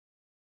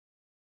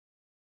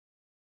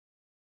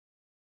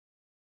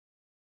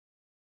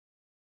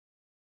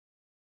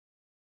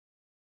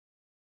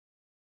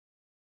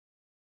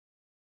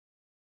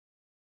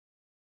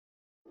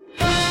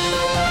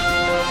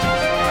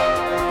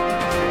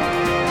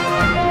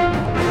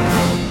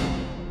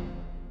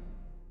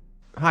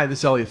Hi, this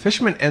is Elliot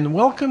Fishman, and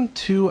welcome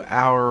to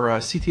our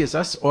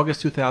CTisus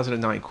August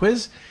 2009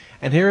 quiz.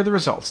 And here are the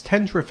results.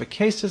 10 terrific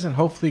cases, and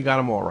hopefully you got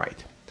them all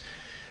right.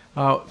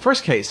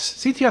 First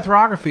case, CT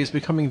arthrography is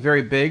becoming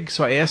very big,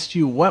 so I asked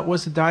you what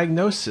was the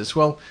diagnosis.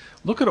 Well,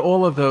 look at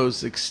all of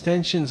those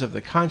extensions of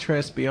the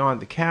contrast beyond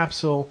the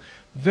capsule.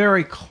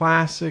 Very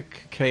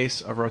classic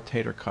case of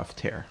rotator cuff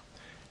tear.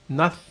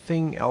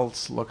 Nothing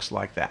else looks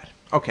like that.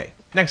 Okay,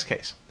 next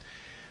case.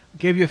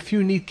 Gave you a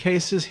few neat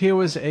cases. Here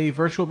was a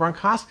virtual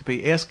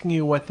bronchoscopy asking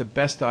you what the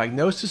best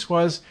diagnosis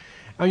was.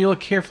 And when you look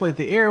carefully at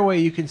the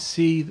airway, you can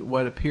see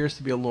what appears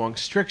to be a long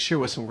stricture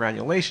with some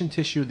granulation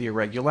tissue, the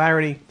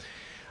irregularity.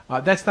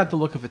 That's not the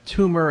look of a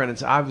tumor, and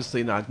it's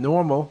obviously not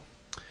normal.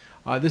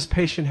 This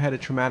patient had a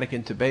traumatic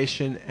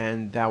intubation,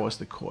 and that was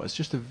the cause.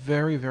 Just a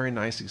very, very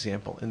nice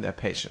example in that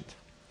patient.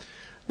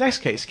 Next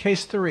case,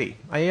 case 3.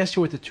 I asked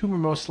you what the tumor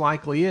most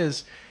likely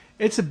is.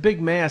 It's a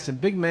big mass,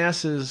 and big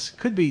masses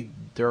could be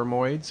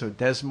dermoids or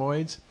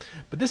desmoids,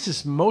 but this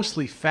is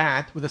mostly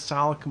fat with a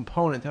solid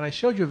component. And I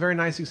showed you a very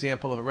nice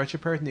example of a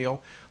retroperitoneal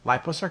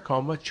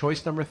liposarcoma,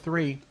 choice number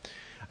 3.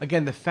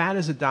 Again, the fat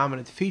is a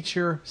dominant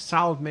feature.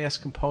 Solid mass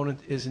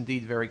component is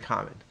indeed very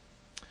common.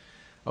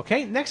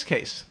 Okay, next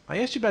case. I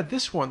asked you about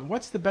this one.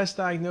 What's the best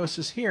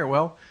diagnosis here?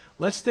 Well,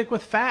 let's stick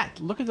with fat.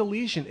 Look at the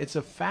lesion. It's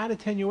a fat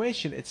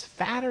attenuation. It's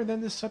fatter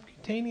than the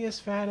subcutaneous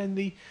fat and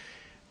the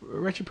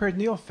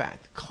retroperitoneal fat.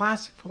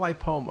 Classic for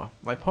lipoma.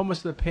 Lipomas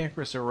of the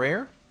pancreas are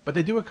rare, but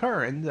they do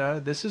occur, and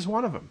this is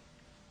one of them.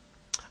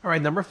 All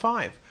right, number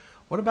 5.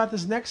 What about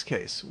this next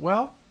case?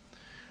 Well,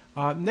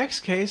 next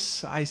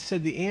case, I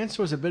said the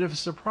answer was a bit of a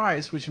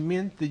surprise, which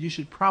meant that you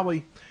should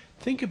probably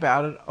think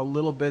about it a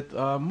little bit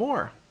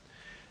more.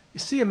 You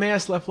see a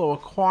mass left lower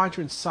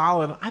quadrant,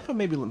 solid. I thought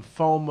maybe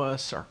lymphoma,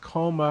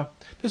 sarcoma.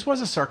 This was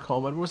a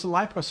sarcoma. It was a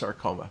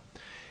liposarcoma.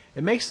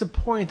 It makes the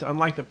point,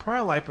 unlike the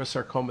prior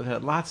liposarcoma that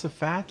had lots of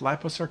fat,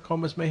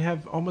 liposarcomas may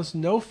have almost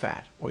no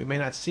fat, or you may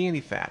not see any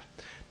fat.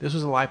 This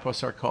was a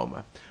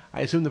liposarcoma.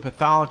 I assume the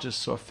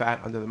pathologist saw fat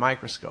under the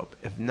microscope.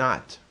 If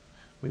not,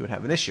 we would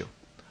have an issue.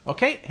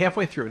 Okay,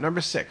 halfway through.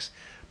 Number 6.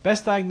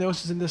 Best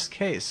diagnosis in this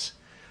case.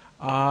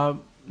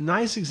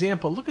 Nice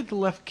example. Look at the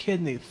left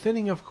kidney,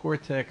 thinning of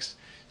cortex,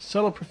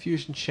 subtle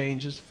perfusion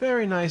changes.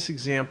 Very nice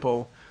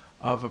example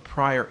of a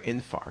prior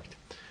infarct.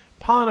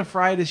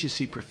 Pyelonephritis, you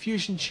see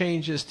perfusion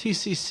changes.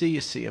 TCC,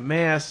 you see a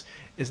mass.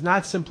 It's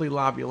not simply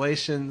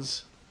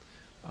lobulations.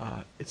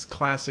 It's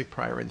classic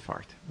prior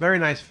infarct. Very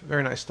nice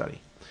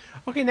study.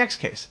 Okay, next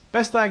case.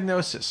 Best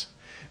diagnosis.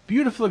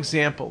 Beautiful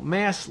example.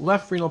 Mass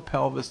left renal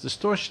pelvis,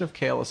 distortion of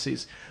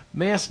calyces,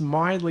 mass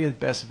mildly at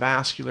best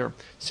vascular,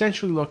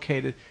 centrally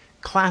located,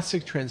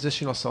 classic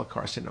transitional cell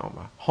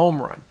carcinoma.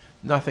 Home run.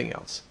 Nothing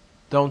else.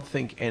 Don't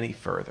think any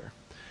further.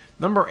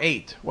 Number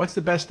 8. What's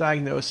the best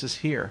diagnosis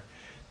here?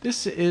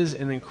 This is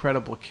an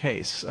incredible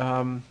case.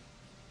 I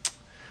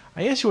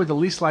asked you what the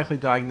least likely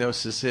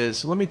diagnosis is,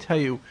 so let me tell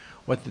you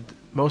what the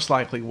most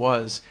likely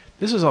was.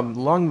 This is a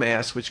lung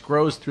mass which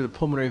grows through the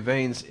pulmonary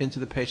veins into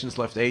the patient's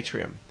left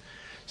atrium.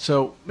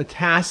 So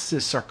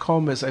metastasis,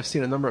 sarcomas, I've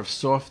seen a number of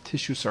soft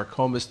tissue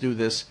sarcomas do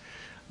this.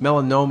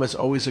 Melanoma is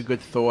always a good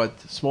thought.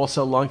 Small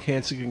cell lung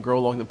cancer can grow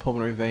along the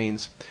pulmonary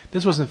veins.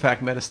 This was in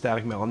fact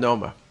metastatic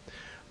melanoma.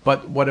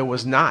 But what it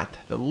was not,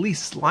 the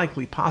least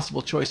likely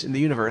possible choice in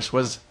the universe,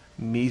 was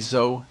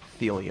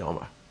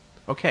mesothelioma.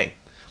 Okay,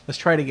 let's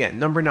try it again.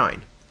 Number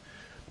 9.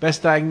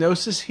 Best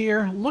diagnosis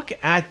here. Look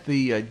at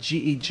the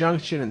GE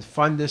junction and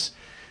fundus.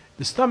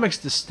 The stomach's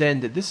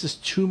distended. This is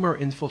tumor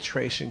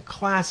infiltration.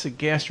 Classic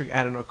gastric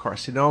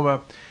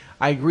adenocarcinoma.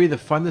 I agree the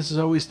fundus is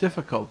always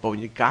difficult, but when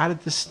you got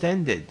it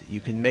distended, you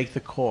can make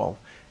the call.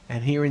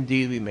 And here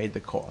indeed we made the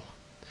call.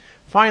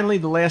 Finally,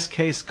 the last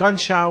case,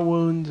 gunshot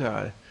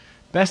wound.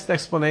 Best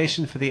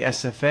explanation for the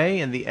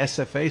SFA, and the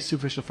SFA,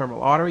 superficial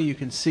femoral artery, you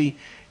can see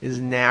is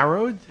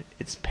narrowed.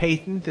 It's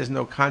patent. There's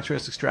no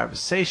contrast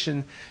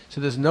extravasation, so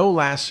there's no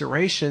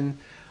laceration.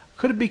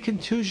 Could it be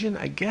contusion?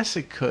 I guess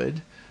it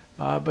could,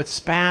 but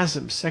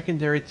spasm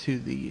secondary to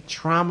the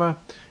trauma,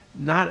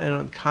 not an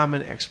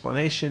uncommon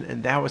explanation,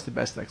 and that was the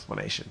best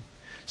explanation.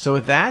 So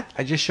with that,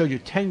 I just showed you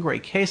 10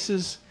 great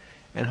cases,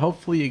 and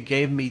hopefully you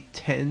gave me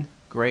 10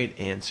 great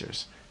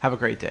answers. Have a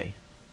great day.